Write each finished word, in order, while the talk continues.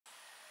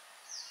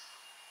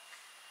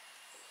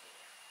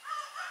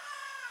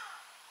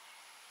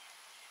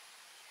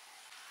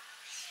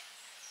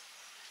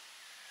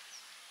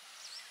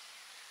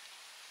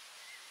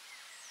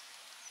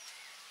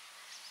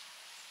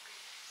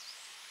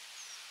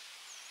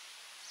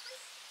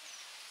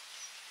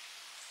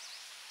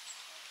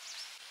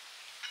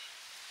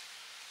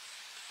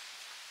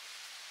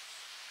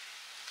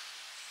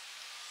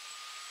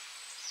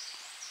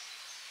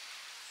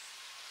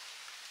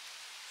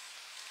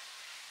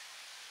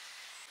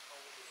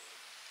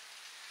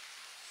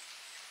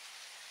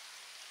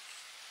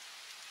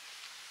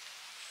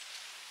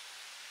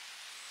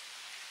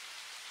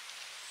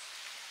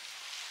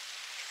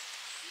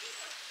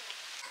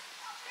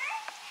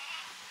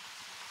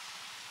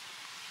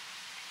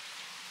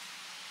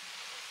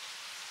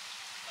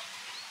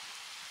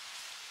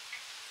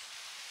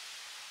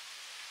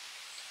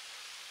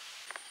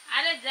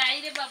আরে যাই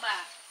রে বাবা,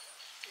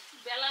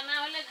 বেলা না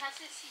হলে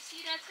ঘাসের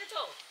শিশির আছে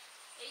তো,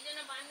 এই জন্য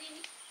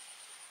বাঁধিনি।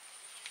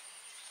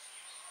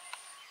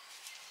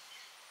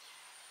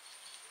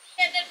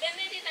 এদের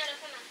বেঁধে দিন আর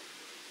ওখানে।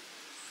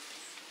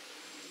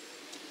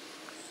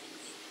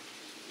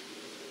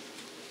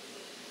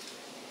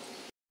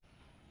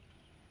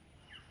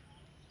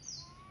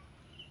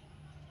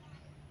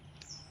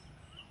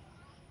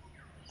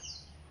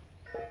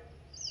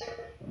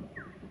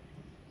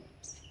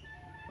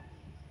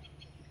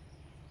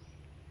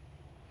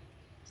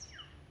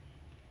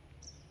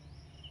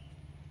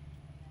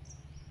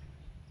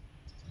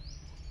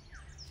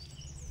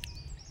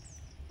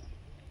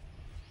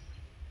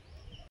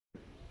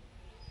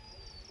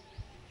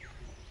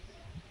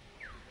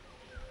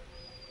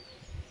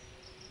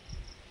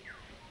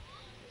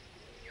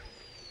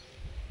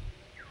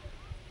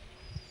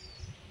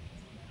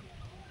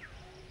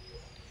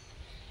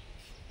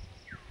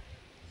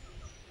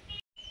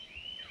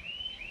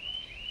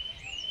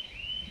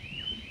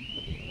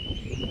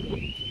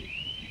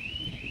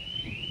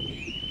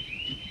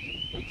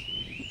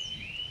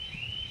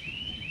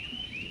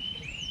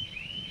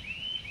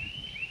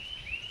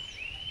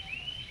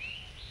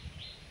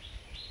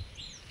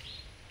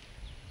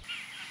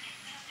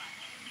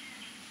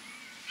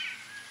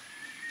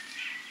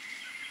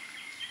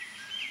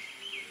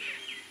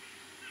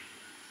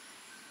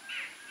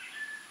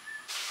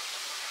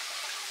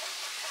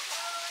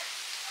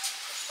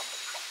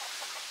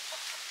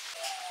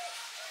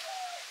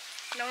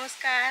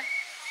 নমস্কার,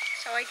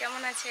 সবাই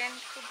কেমন আছেন?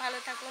 খুব ভালো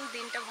থাকুন,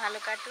 দিনটা ভালো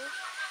কাটুক।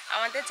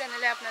 আমাদের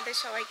চ্যানেলে আপনাদের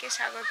সবাইকে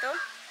স্বাগত।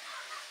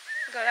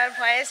 গলার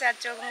ভয়েস আর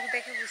চোখ মুখ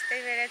দেখে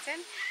বুঝতেই পেরেছেন,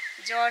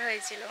 জ্বর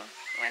হয়েছিল।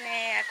 মানে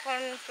এখন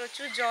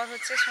প্রচুর জ্বর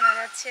হচ্ছে শোনা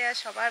যাচ্ছে, আর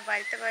সবার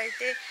বাড়িতে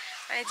বাড়িতে,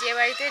 মানে যে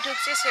বাড়িতে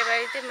ঢুকছে সে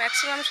বাড়িতে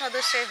ম্যাক্সিমাম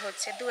সদস্যই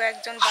হচ্ছে, 2-1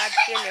 জন বাদ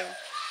গেলেও।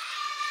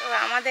 তো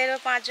আমাদেরও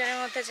 5 জনের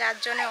মধ্যে 4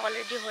 জনে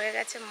অলরেডি হয়ে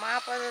গেছে। মা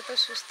আপাতত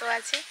সুস্থ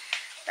আছে,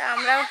 তা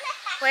আমরাও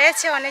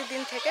হয়েছে অনেক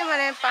দিন থেকে,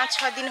 মানে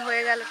 5-6 দিন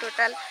হয়ে গেল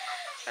টোটাল।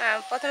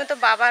 প্রথমে তো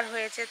বাবার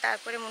হয়েছে,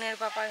 তারপরে মুনের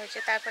বাবার হয়েছে,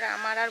 তারপরে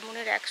আমার আর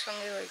মুনের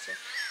একসঙ্গে হয়েছে।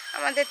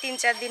 আমাদের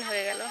 3-4 দিন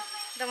হয়ে গেল।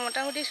 তো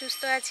মোটামুটি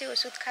সুস্থ আছি,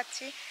 ওষুধ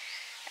খাচ্ছি।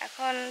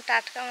 এখন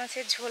টাটকা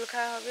মাছের ঝোল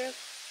খাওয়া হবে।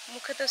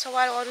 মুখে তো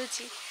সবার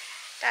অরুচি,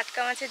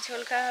 টাটকা মাছের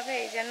ঝোল খাওয়া হবে,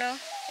 এই জন্য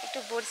একটু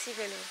বড়শি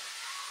ফেলব।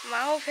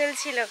 মাও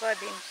ফেলছিল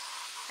কদিন,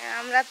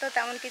 আমরা তো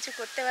তেমন কিছু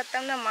করতে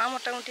পারতাম না। মা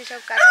মোটামুটি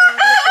সব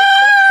কাজকর্মগুলো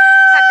করতো,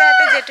 হাতে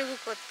হাতে যেটুকু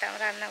করতাম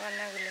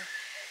রান্নাবান্নাগুলো।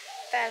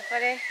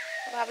 তারপরে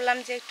ভাবলাম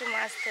যে একটু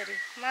মাছ ধরি,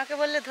 মাকে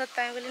বললে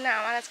ধরতাম, আমি বলি না,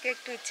 আমার আজকে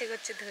একটু ইচ্ছে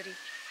করছে ধরি,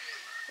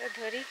 তো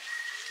ধরি।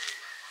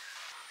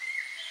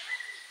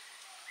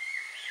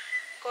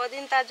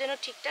 কদিন তার জন্য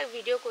ঠিকঠাক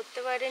ভিডিও করতে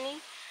পারিনি,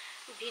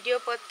 ভিডিও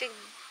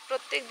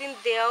প্রত্যেক দিন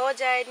দেওয়াও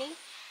যায়নি।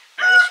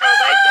 মানে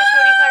সবাই তো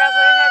শরীর খারাপ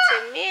হয়ে গেছে,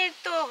 মেয়ের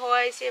তো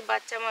হয়, সে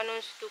বাচ্চা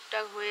মানুষ,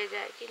 টুকটাক হয়ে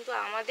যায়, কিন্তু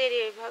আমাদের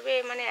এভাবে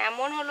মানে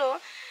এমন হলো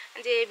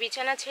যে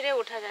বিছানা ছেড়ে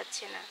ওঠা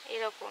যাচ্ছে না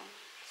এরকম।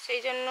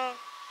 সেই জন্য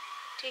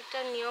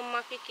ঠিকঠাক নিয়ম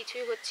মাফিক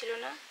কিছুই হচ্ছিল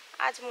না।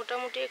 আজ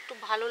মোটামুটি একটু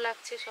ভালো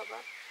লাগছে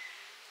সবার,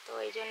 তো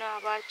এই জন্য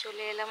আবার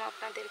চলে এলাম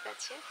আপনাদের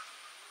কাছে।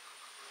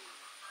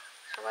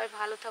 সবাই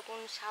ভালো থাকুন,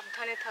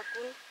 সাবধানে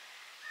থাকুন।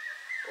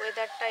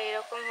 ওয়েদারটা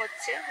এরকম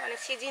হচ্ছে, মানে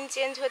সিজন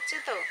চেঞ্জ হচ্ছে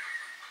তো,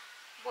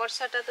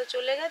 বর্ষাটা তো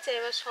চলে গেছে,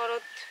 এবার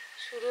শরৎ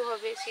শুরু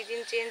হবে,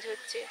 সিজন চেঞ্জ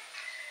হচ্ছে।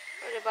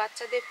 এবারে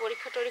বাচ্চাদের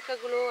পরীক্ষা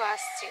টরীক্ষাগুলোও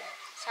আসছে,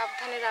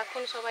 সাবধানে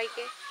রাখুন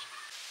সবাইকে।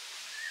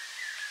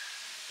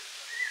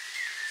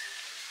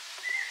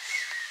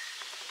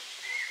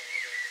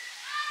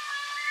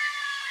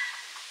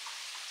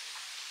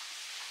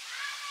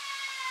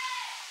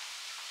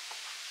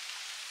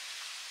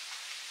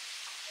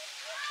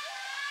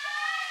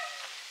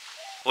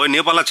 ওই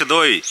নিয়ে পালাচ্ছে তো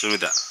ওই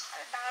সুমিতা।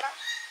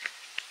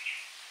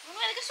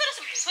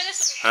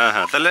 হ্যাঁ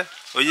হ্যাঁ, তাহলে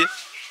ওই যে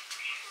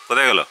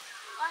কোথায় গেল?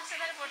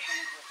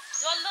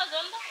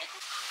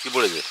 কি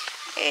পড়েছে?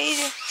 এই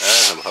যে হ্যাঁ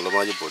হ্যাঁ, ভালো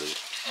মাছই পড়েছে।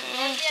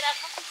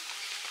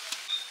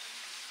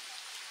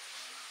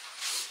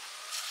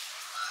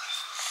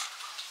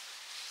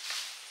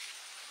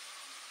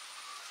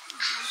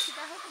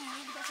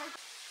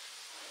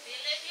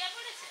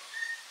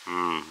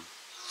 হুম,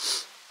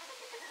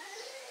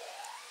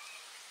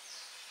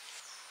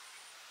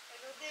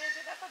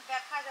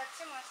 দেখা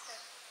যাচ্ছে মাছটা।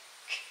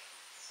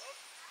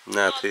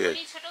 না ঠিক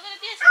আছে,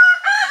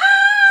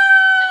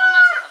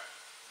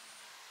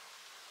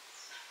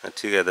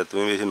 ঠিক আছে,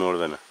 তুমি বেশি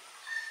নড়বে না।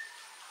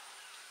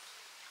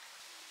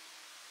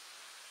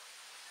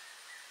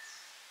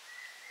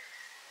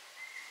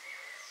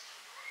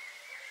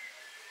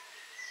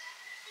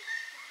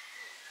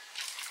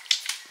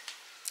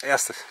 এই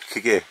আসতে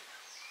ঠিকই।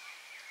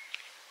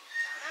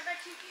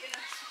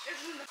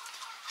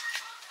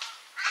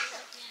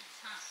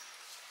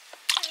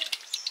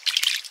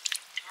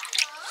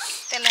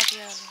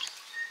 তেলাপিয়া হবে।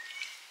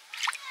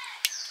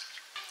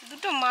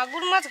 দুটো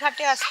মাগুর মাছ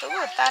ঘাটে আসতো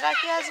গো, তারা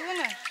কি আসবে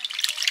না?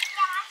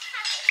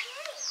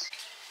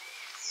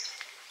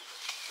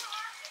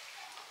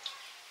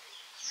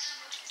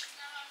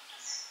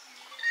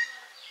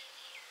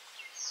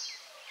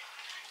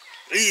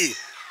 এই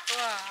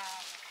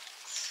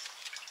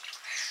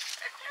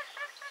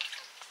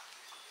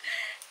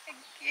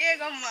কে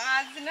গো,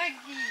 মাছ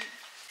নাকি?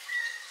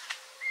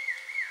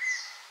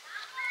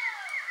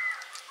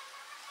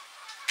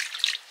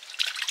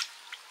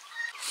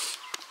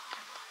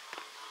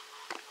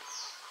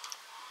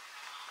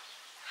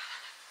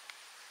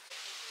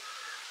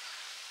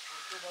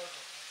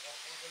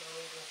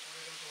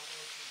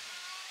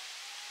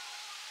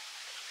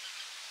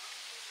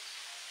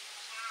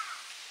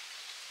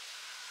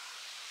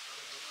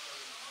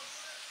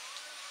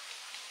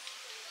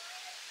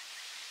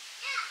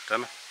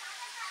 টানা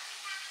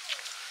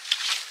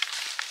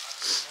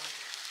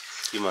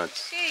কি মাছ?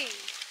 সেই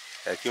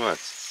একই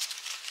মাছ।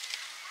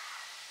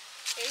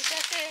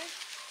 এইটাতে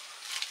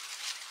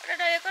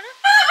ওটা এ করো।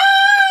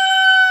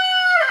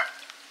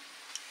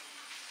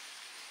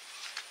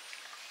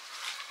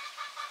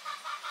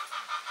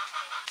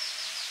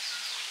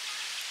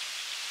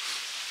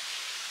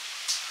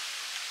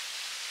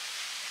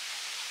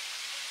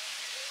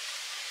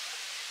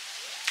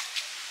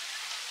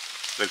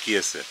 কি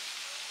আছে?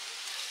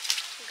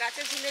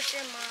 গাছে ঝুলেছে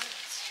মাছ।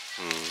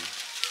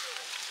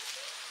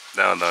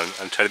 দাঁড়া দাঁড়া,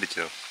 আমি ছাড়ি দিচ্ছি।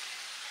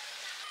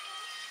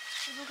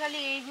 শুধু খালি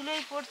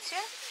এইগুলোই পড়ছে,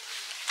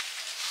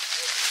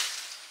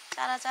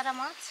 চারা চারা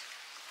মাছ।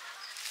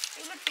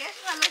 এগুলো টেস্ট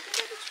ভালো, কিন্তু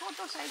একটু ছোট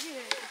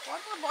সাইজের,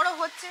 পরপর বড়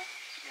হচ্ছে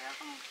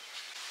এরকম।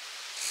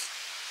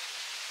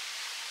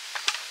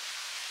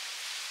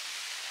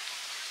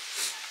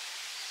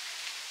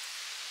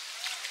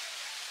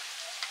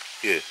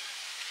 কে?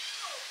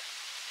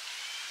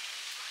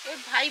 ওই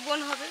ভাই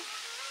বোন হবে।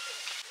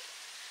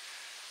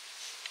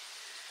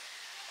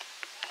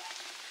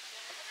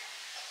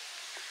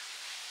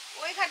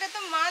 ওই ঘাটে তো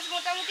মাছ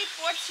মোটামুটি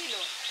পড়ছিল,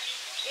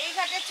 এই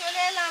ঘাটে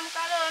চলে এলাম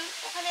কারণ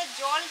ওখানে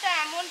জলটা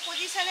এমন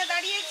পজিশনে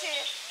দাঁড়িয়েছে,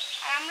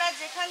 আর আমরা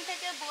যেখান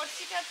থেকে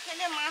বড়শিটা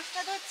ফেলে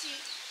মাছটা ধরছি,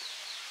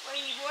 ওই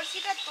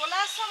বড়শিটা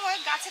তোলার সময়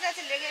গাছে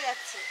গাছে লেগে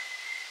যাচ্ছে,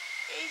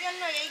 এই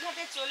জন্য এই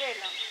ঘাটে চলে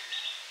এলাম।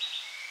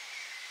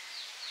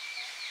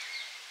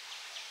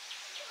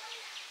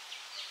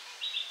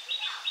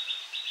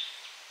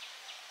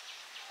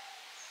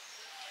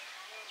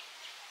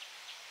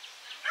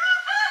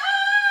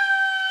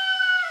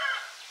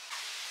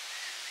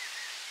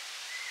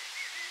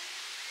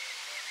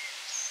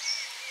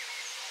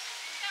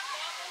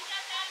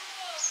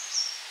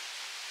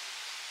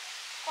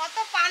 কত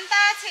পান্তা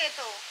আছে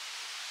তো,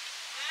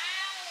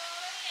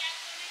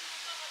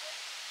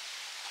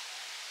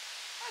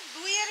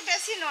 দুইয়ের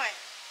বেশি নয়,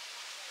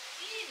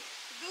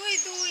 দুই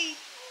দুই।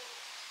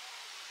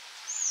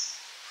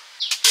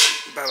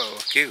 দাঁড়াও,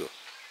 কে গো?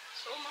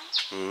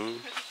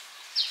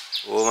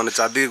 ও মানে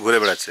চারদিকে ঘুরে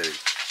বেড়াচ্ছে আর কি।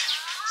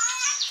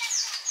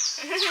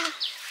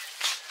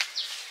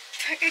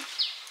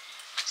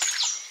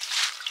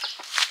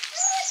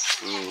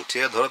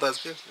 ঠিক আছে, ধরো তো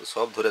আজকে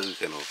সব ধরে আজকে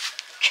কেন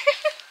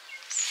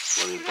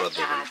পড়ার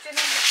দরকার।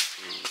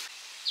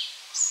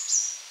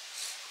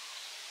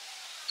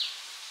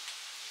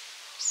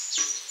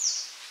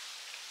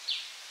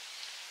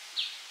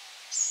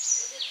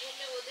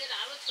 ওদের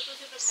আরো ছোট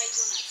ছোট ভাই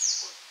বোন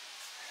আছে,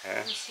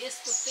 হ্যাঁ শেষ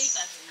করতেই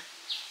পারবে না।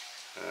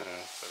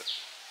 হ্যাঁ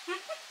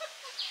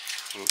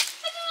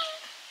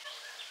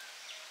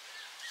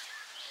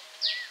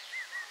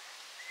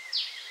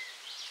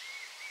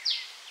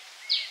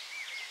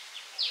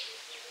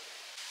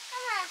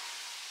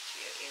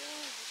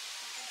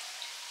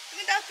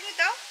তুমি দাও, তুমি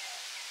দাও,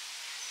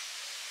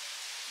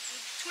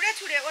 ছুঁড়ে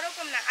ছুঁড়ে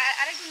ওরকম না,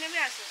 আরেকটু নেমে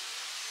আসো,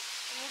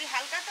 মুড়ি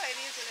হালকা তো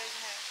এদিকে চলে আসবে।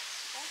 হ্যাঁ,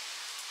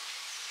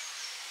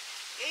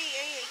 এই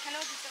এই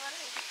এইখানেও দিতে পারো,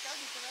 এই দিকটাও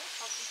দিতে পারো,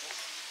 সব দিকে।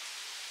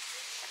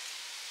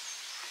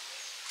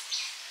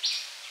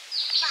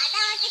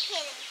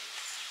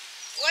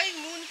 ওই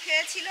নুন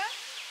খেয়েছিল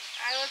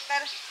আর ওর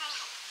তার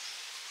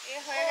এ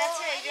হয়ে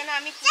গেছে, এই জন্য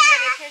আমি কুড়িয়ে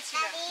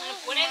রেখেছিলাম,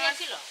 পড়ে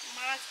গেছিল।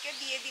 মাছকে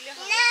দিয়ে দিলে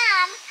হবে।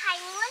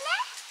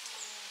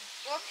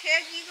 ও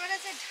খেয়ে কি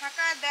করেছে,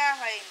 ঢাকা দেওয়া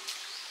হয়নি,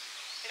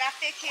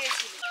 রাতে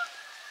খেয়েছিল।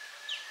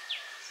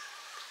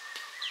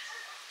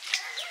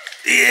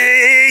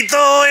 এই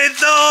তো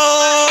এটা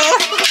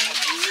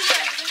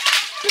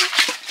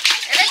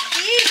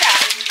কিটা,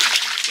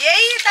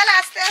 এই তাহলে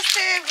আস্তে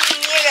আস্তে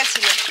নিয়ে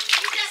গেছিল।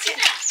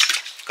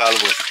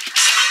 কালবোস,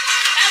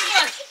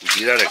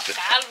 জিরার একটা।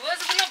 কালবোস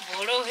গুলো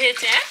বড়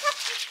হয়েছে,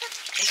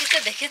 দেখেছো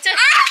দেখেছো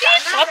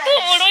কত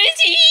বড়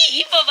হয়েছে,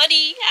 ই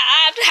বাবারি,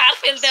 আর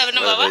ফেলতে হবে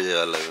না বাবা।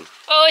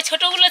 ওই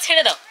ছোটগুলো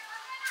ছেড়ে দাও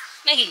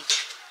নাকি?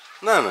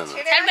 না না না,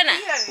 ছাড়বে না,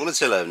 কোনো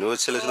ছেলে আসবে, ওই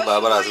ছেলে শুধু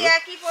বাবার আসবে।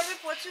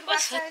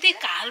 সত্যি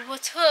কাল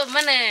বছর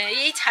মানে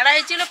এই ছাড়া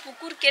হয়েছিল,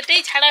 পুকুর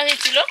কেটেই ছাড়া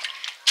হয়েছিল,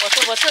 কত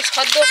বছর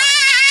সদ্য মাছ।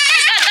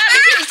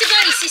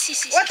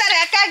 ও তার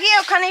একা গিয়ে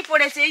ওখানেই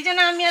পড়েছে, এই জন্য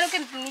আমি আর ওকে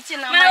নিচে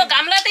মানে ও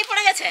গামলাতেই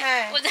পড়ে গেছে,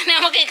 হ্যাঁ। ওই জন্য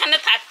আমাকে এখানে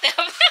থাকতে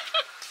হবে।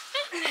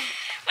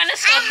 মানে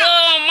সদ্য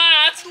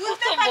মাছ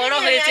কত বড়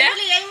হয়েছে,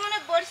 এই মনে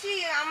বড়শি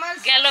আমার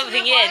গেল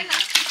ভেঙে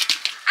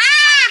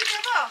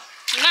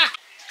না।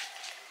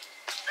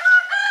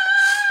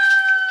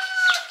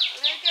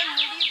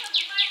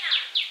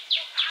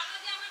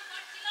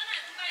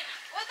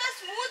 ও তো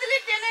স্মুথলি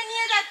টেনে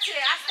নিয়ে যাচ্ছে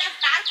আস্তে আস্তে,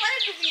 তারপরে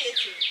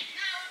ডুবিয়েছে।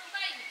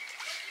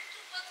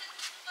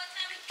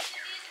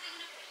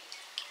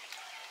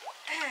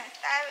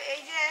 তার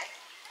এই যে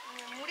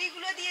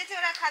মুড়িগুলো দিয়েছে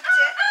ওরা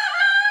খাচ্ছে,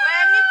 ওরা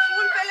এমনি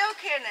ফুল পেলেও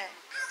খেয়ে নেয়,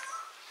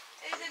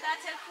 এই যে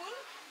গাছের ফুল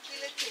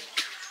দিলে খেয়ে।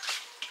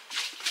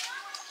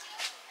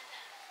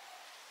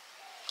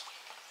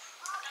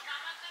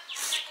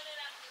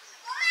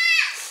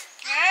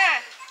 হ্যাঁ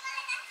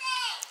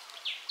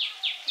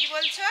কি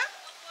বলছো?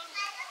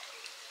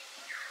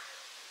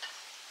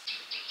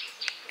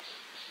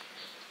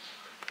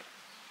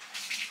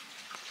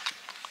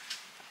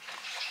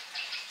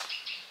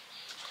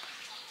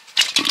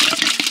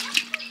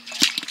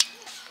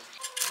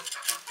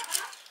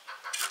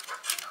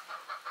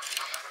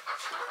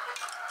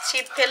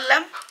 ছিপ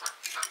ফেললাম,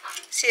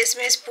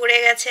 শেষমেশ পড়ে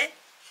গেছে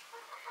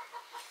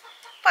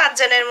 5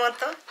 জনের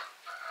মতো।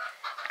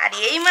 আর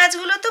এই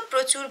মাছগুলো তো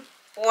প্রচুর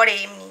পড়ে,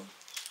 এমনি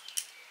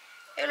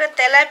এগুলো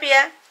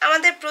তেলাপিয়া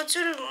আমাদের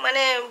প্রচুর,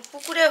 মানে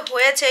পুকুরে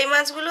হয়েছে এই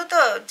মাছগুলো,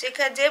 তো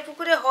যে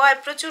পুকুরে হয়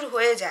প্রচুর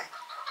হয়ে যায়,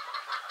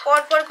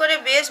 পরপর করে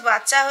বেশ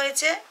বাচ্চা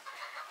হয়েছে।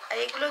 আর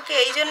এগুলোকে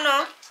এই জন্য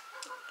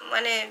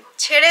মানে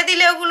ছেড়ে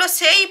দিলে ওগুলো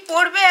সেই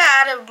পড়বে,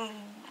 আর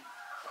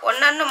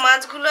অন্যান্য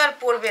মাছগুলো আর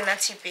পড়বে না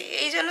ছিপে,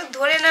 এই জন্য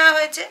ধরে নেওয়া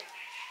হয়েছে।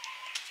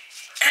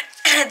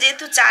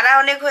 যেহেতু চারা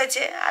অনেক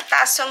হয়েছে, আর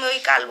তার সঙ্গে ওই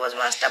কালবোস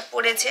মাছটা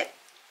পড়েছে।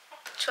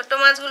 ছোট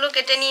মাছগুলো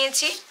কেটে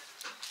নিয়েছি,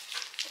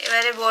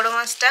 এবারে বড়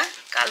মাছটা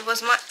কালবোস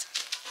মাছ।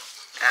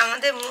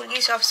 আমাদের মুরগি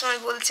সবসময়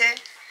বলছে,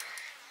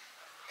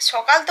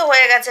 সকাল তো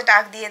হয়ে গেছে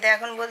ডাক দিয়ে দেয়,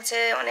 এখন বলছে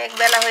অনেক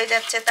বেলা হয়ে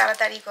যাচ্ছে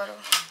তাড়াতাড়ি করো।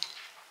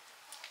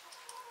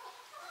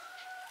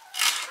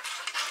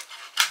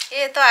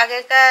 এ তো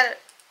আগেকার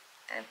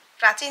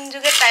প্রাচীন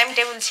যুগের টাইম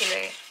টেবিল ছিল।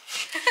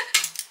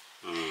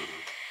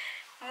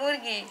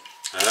 মুরগি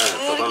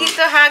মুরগি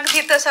তো হাঁক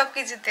দিত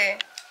সবকিছুতে,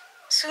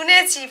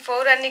 শুনেছি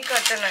পৌরাণিক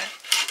ঘটনা।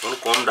 তখন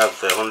কম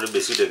ডাকতো, এখন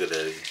বেশি ডেকে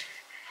দেয়।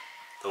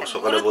 তখন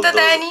সকালে গুরুত্ব বলতো,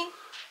 দেয়নি।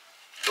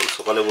 তখন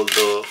সকালে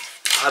বলতো,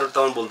 আর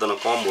তখন বলতো না,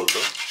 কম বলতো।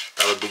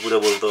 তারপর দুপুরে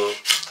বলতো,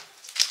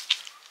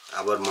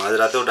 আবার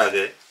মাঝরাতেও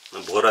ডাকে,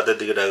 ভোর রাতের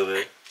দিকে ডাকবে।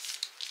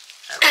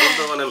 এখন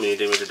তো মানে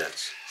মিনিটে মিনিটে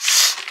ডাকছে।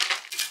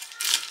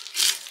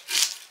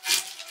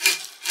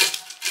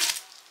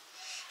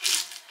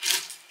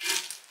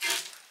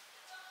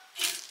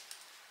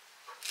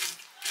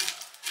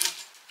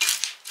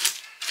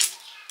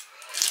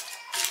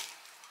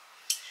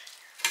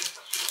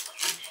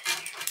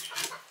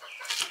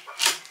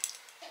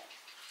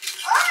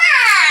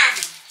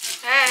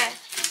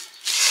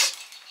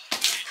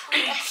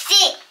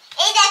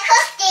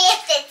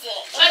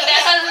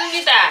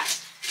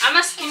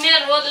 আমার স্কিনে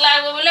রোদ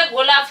লাগবে বলে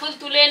গোলাপ ফুল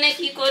তুলে এনে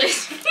কি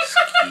করেছি,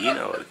 স্কিন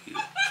আবার কি,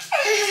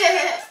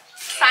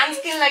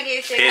 সানস্ক্রিন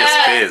লাগিয়েছে। ফেস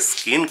ফেস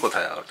স্কিন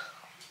কোথায় ওটা,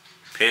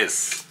 ফেস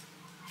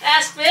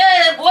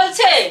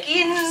বলছে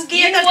স্কিন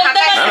দিয়ে তো বলতে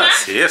ঢাকা। না না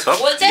সে সব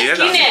বলছে ক্লিয়ার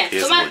আছে, কিনে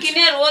ফেস তোমার বলছে।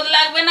 কিনে রোদ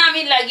লাগবে না,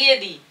 আমি লাগিয়ে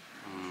দিই।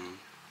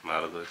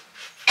 ভালো করে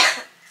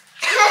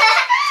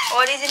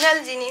অরিজিনাল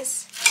জিনিস।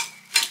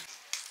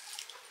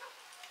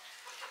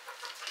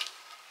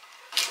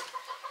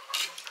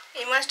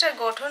 এই মাছটার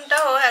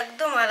গঠনটাও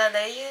একদম আলাদা,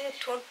 এই যে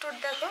ঠোঁট ঠোঁট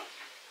দেখো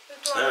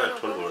একটু হ্যাঁ, অন্যরকম।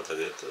 ঠোঁট বড়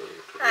থাকে তো,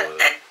 ঠোঁট আর বড়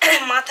থাকে।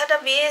 মাথাটা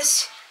বেশ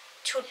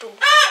ছোট।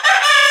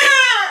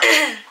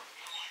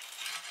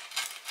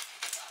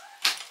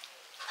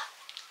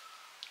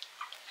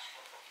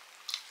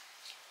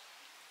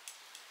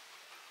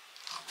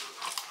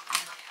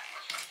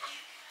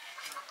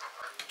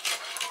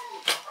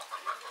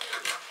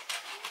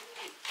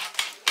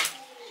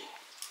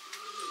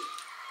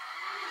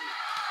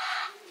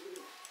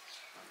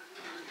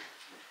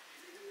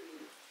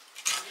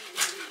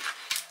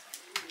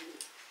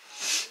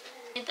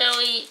 এটা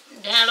ওই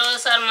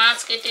ঢেঁড়স আর মাছ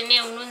কেটে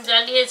নিয়ে উনুন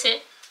জ্বালিয়েছে,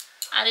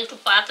 আর একটু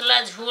পাতলা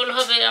ঝোল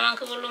হবে।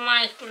 আমাকে বললো মা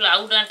একটু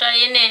লাউ ডাঁটা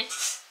এনে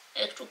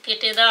একটু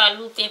কেটে দাও,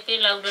 আলু পেঁপে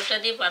লাউ ডাঁটা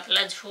দিয়ে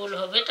পাতলা ঝোল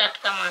হবে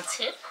টাটকা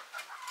মাছের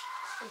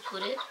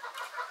পুকুরের।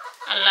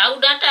 আর লাউ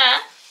ডাঁটা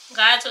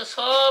গাছ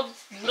সব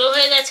বুড়ো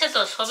হয়ে গেছে,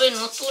 তো সবে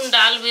নতুন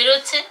ডাল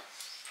বেরোচ্ছে,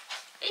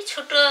 এই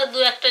ছোট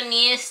 2-1টা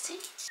নিয়ে এসছি।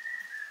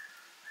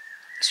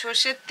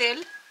 সর্ষের তেল,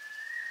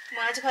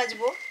 মাছ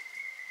ভাজবো।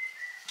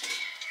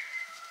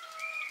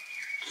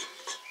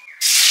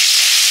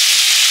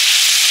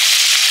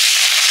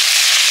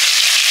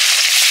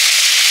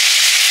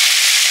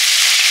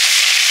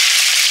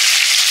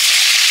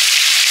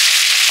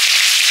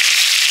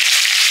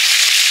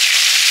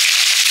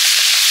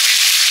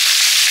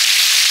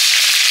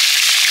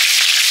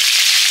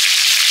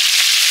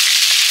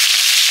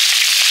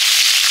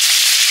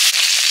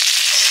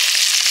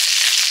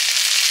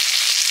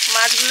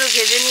 মাছগুলো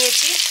ভেজে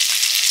নিয়েছি,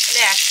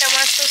 মানে একটা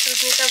মাছ তো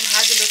সুস্মিতা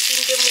ভাজলো,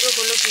 3টে মুড়ো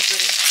হলো কী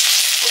করে?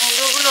 ও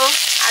মুড়োগুলো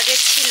আগে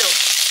ছিল,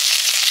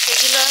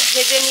 সেগুলো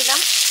ভেজে নিলাম।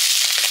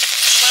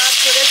 মাছ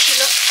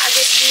ধরেছিল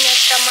আগের দিন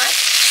একটা মাছ,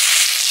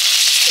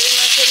 সেই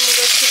মাছের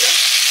মুড়ো ছিল।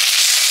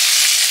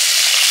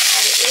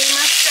 আর এই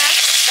মাছটা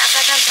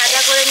টাকাটা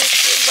ভাজা করে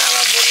নিচ্ছি,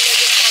 বাবা বললো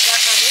যে ভাজা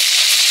খাবে।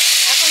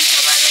 এখন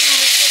সবার ওই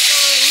মুখে তো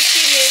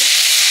রুচি নেই,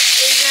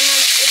 এই জন্য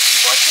একটু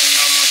পছন্দ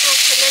মতো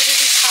খেলে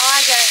যদি খাওয়া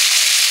যায়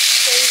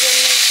সেই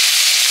জন্য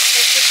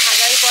একটু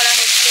ভাজাই করা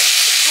হচ্ছে।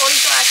 ঝোল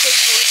তো আছে,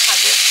 ঝোল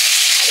খাবে।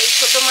 আর এই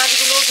ছোটো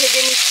মাছগুলোও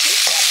ভেজে নিচ্ছি।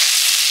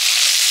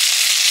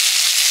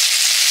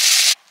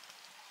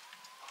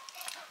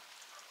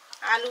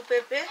 আলু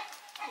পেঁপে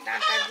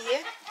ডাঁটা দিয়ে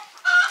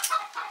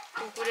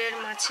পুকুরের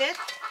মাছের,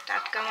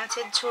 টাটকা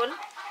মাছের ঝোল।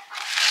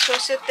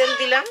 সর্ষের তেল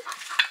দিলাম,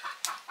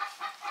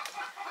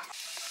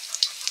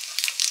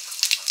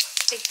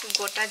 একটু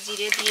গোটা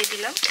জিরে দিয়ে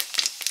দিলাম,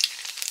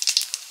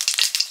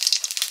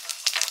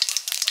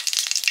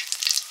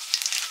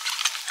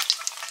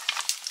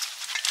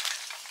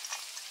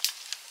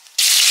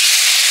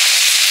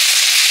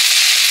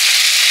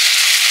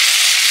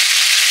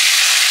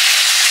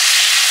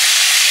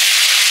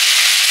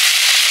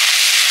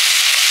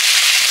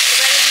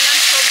 এবারে দিলাম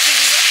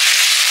সবজিগুলো।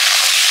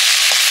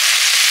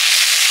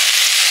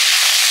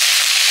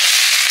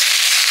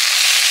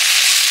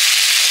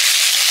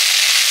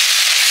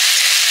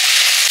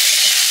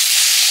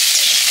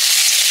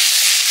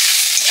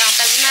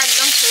 ডাঁটাগুলো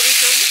একদম সরু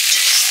সরু,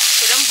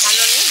 সেরকম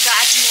ভালো নেই,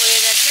 গাছ মরে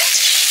গেছে।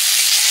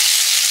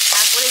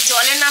 তারপরে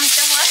জলে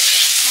নামতে হয়,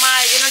 মা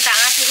এই জন্য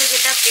ডাঙা থেকে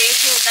যেটা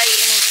পেয়েছে ওটাই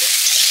এনেছে।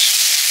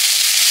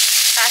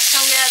 তার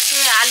সঙ্গে আছে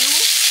আলু,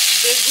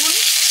 বেগুন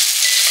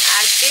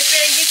আর পেঁপে।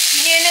 এই যে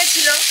কিনে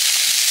এনেছিল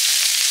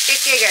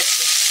পেকে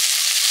গেছে,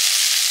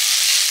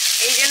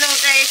 এই জন্য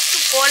ওটা একটু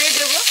পরে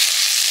দেবো।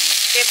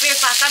 পেঁপে,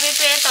 পাকা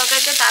পেঁপে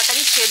তরকারিতে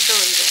তাড়াতাড়ি সেদ্ধ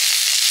হয়ে যায়।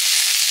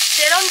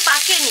 সেরকম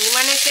পাকেনি,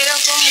 মানে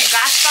সেরকম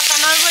গাছ পাকা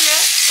নয় বলে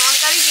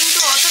তরকারি কিন্তু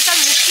অতটা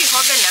মিষ্টি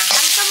হবে না,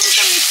 হালকা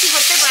হালকা মিষ্টি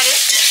হতে পারে,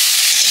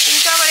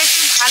 কিন্তু আবার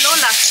একটু ভালোও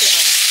লাগতে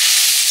পারে।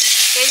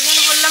 এই জন্য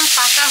বললাম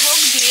পাকা হোক,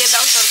 দিয়ে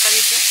দাও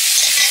তরকারিতে।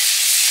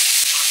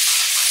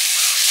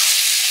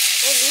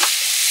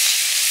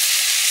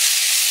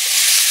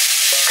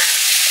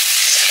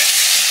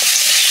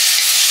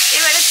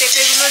 এবারে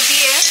পেঁপেগুলো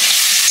দিয়ে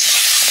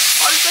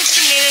অল্প একটু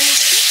নেড়ে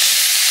নিচ্ছি।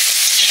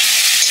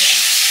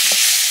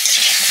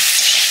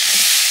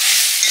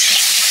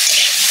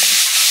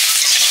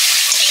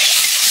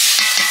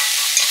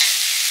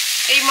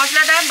 এই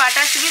মশলাটা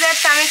বাটার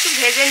সুবিধার্থে আমি একটু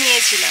ভেজে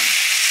নিয়েছিলাম।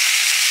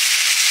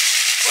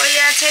 ওই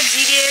আছে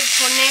জিরে,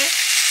 ধনে,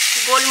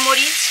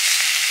 গোলমরিচ,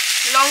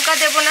 লঙ্কা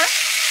দেব না,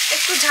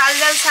 একটু ঝাল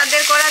ঝাল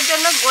স্বাদের করার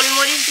জন্য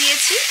গোলমরিচ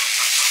দিয়েছি।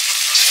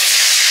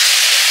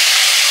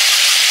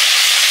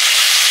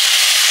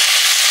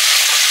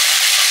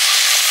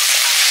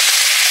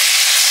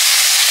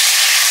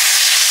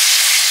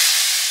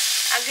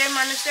 আগের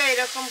মানুষরা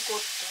এরকম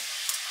করতো,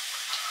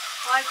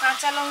 হয়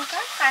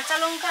কাঁচা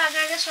লঙ্কা আগে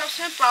আগে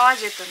সবসময় পাওয়া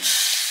যেত না,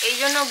 এই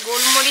জন্য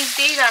গোলমরিচ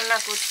দিয়েই রান্না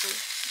করতো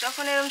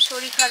যখন এরকম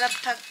শরীর খারাপ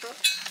থাকতো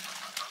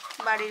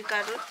বাড়ির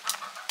কারোর।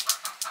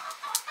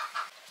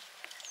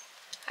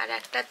 আর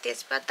একটা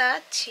তেজপাতা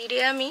ছিঁড়ে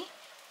আমি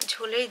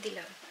ঝোলেই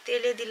দিলাম,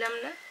 তেলে দিলাম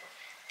না।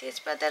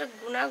 তেজপাতার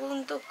গুণাগুণ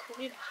তো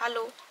খুবই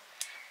ভালো,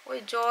 ওই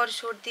জ্বর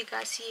সর্দি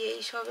কাশি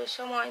এইসবের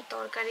সময়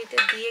তরকারিতে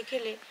দিয়ে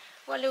খেলে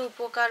বলে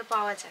উপকার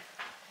পাওয়া যায়।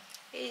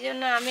 এই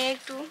জন্য আমি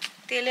একটু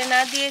তেলে না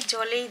দিয়ে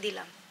জলেই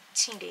দিলাম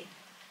ছিঁড়ে।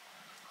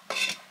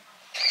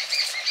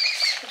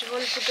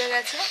 ঝোল ফুটে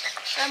গেছে,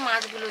 তার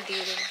মাছগুলো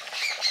দিয়ে দেবো।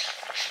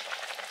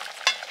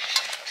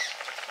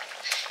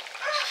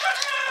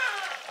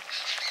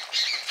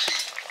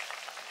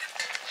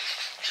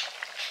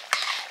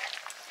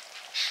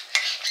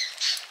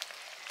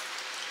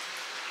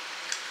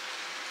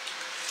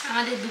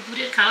 আমাদের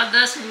দুপুরের খাওয়া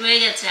দাওয়া শুরু হয়ে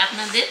গেছে,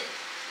 আপনাদের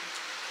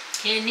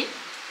খেয়ে নিন।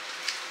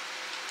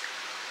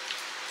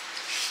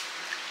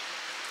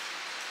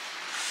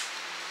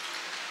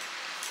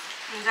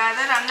 যা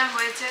যা রান্না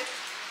হয়েছে,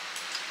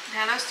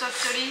 ঢেঁড়স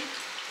চচ্চড়ি,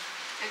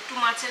 একটু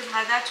মাছের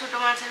ভাজা, ছোট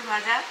মাছের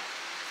ভাজা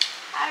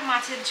আর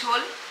মাছের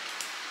ঝোল।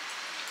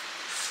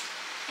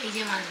 এই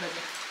যে মাছ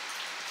ভাজা,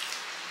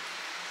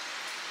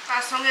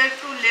 তার সঙ্গে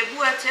একটু লেবু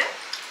আছে,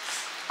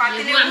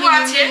 পাতি লেবু লেবু আমি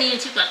আছে,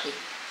 নিয়েছি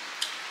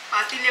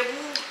পাতি লেবু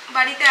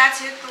বাড়িতে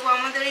আছে। তো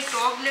আমাদের এই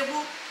টক লেবু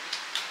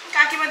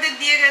কাকিমাদের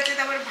দিয়ে গেছে,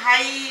 তারপর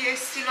ভাই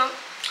এসেছিল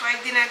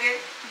কয়েকদিন আগে,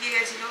 দিয়ে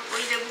গেছিলো।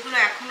 ওই লেবুগুলো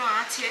এখনো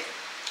আছে,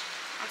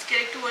 আজকে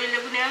একটু ওই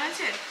লেবু নেওয়া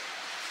হয়েছে।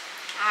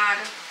 আর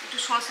একটু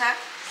শসা,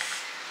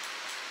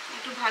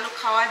 একটু ভালো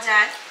খাওয়া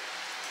যায়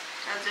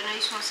তার জন্য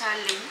এই শসা আর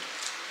লেবু।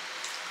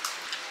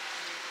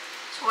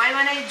 সবাই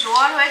মানে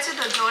জ্বর হয়েছে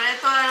তো, জ্বরে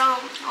তো আরো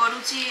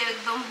অরুচি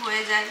একদম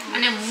হয়ে যায়,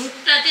 মানে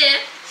মুখটাতে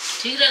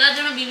ঠিক রাখার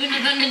জন্য বিভিন্ন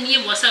ধরনের নিয়ে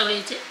বসা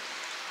হয়েছে।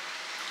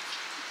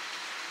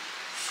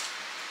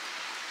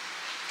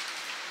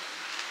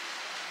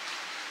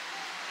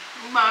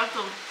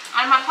 তো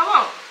আর মা খাবো।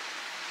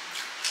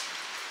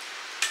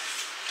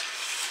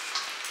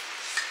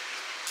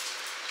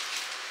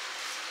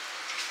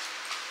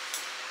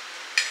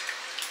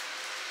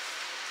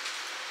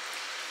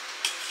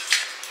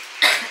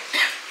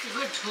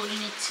 এবার ঝোল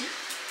নিচ্ছি।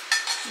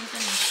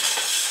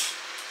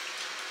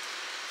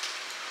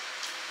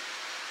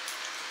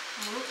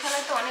 মুরগ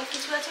খেলায় তো অনেক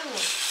কিছু আছে গো,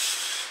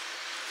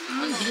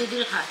 ধীরে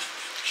ধীরে খাই।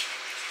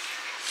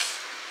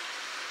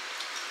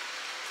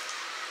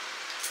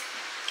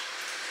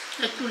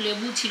 একটু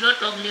লেবু ছিল,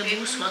 টক লেবু,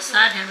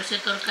 শসা,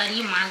 ঢেঁড়সের তরকারি,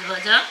 মাছ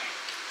ভাজা,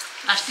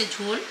 লাস্টে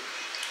ঝোল,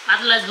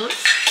 পাতলা ঝোল।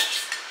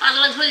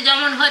 পাতলা ঝোল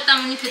যেমন হয়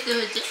তেমনই খেতে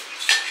হয়েছে।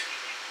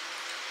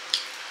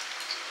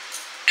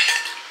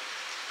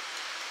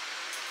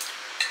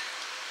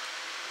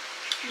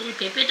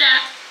 পেঁপেটা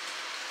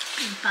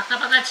পাকা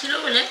পাকা ছিল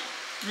বলে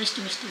মিষ্টি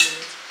মিষ্টি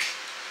লেগেছে।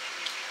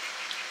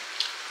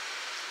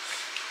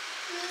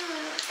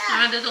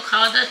 আমাদের তো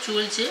খাওয়া দাওয়া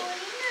চলছে।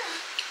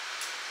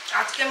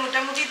 আজকে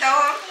মোটামুটি তাও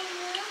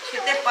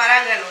খেতে পারা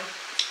গেল।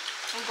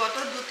 গত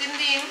 2-3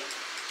 দিন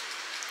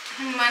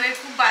মানে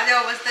খুব বাজে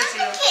অবস্থা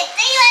ছিল।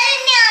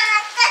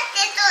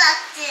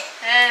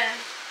 হ্যাঁ,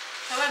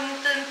 সবার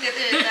মুখটা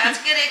তেতে যেত।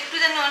 আজকের একটু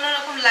যেন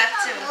অন্যরকম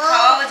লাগছে,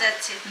 খাওয়াও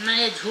যাচ্ছে না।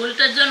 এই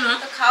ঝোলটার জন্য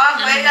খাওয়া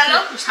হয়ে গেল,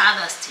 একটু স্বাদ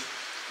আসছে।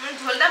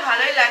 ঝোলটা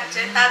ভালোই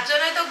লাগছে। তার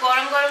জন্যই তো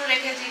গরম গরম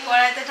রেখেছি,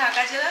 কড়াইতে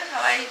ঢাকা ছিল,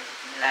 সবাই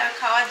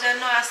খাওয়ার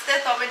জন্য আসতে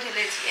তবে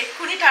ঢেলেছি।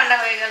 এক্ষুনি ঠান্ডা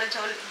হয়ে গেল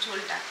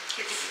ঝোলটা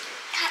খেতে খেতে।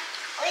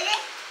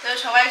 তো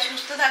সবাই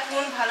সুস্থ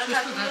থাকুন, ভালো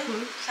থাকুন,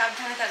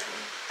 সাবধানে থাকুন।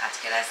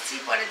 আজকে আসছি,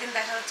 পরের দিন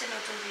দেখা হচ্ছে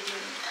নতুন ভিডিও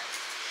নিয়ে।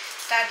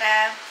 টাটা।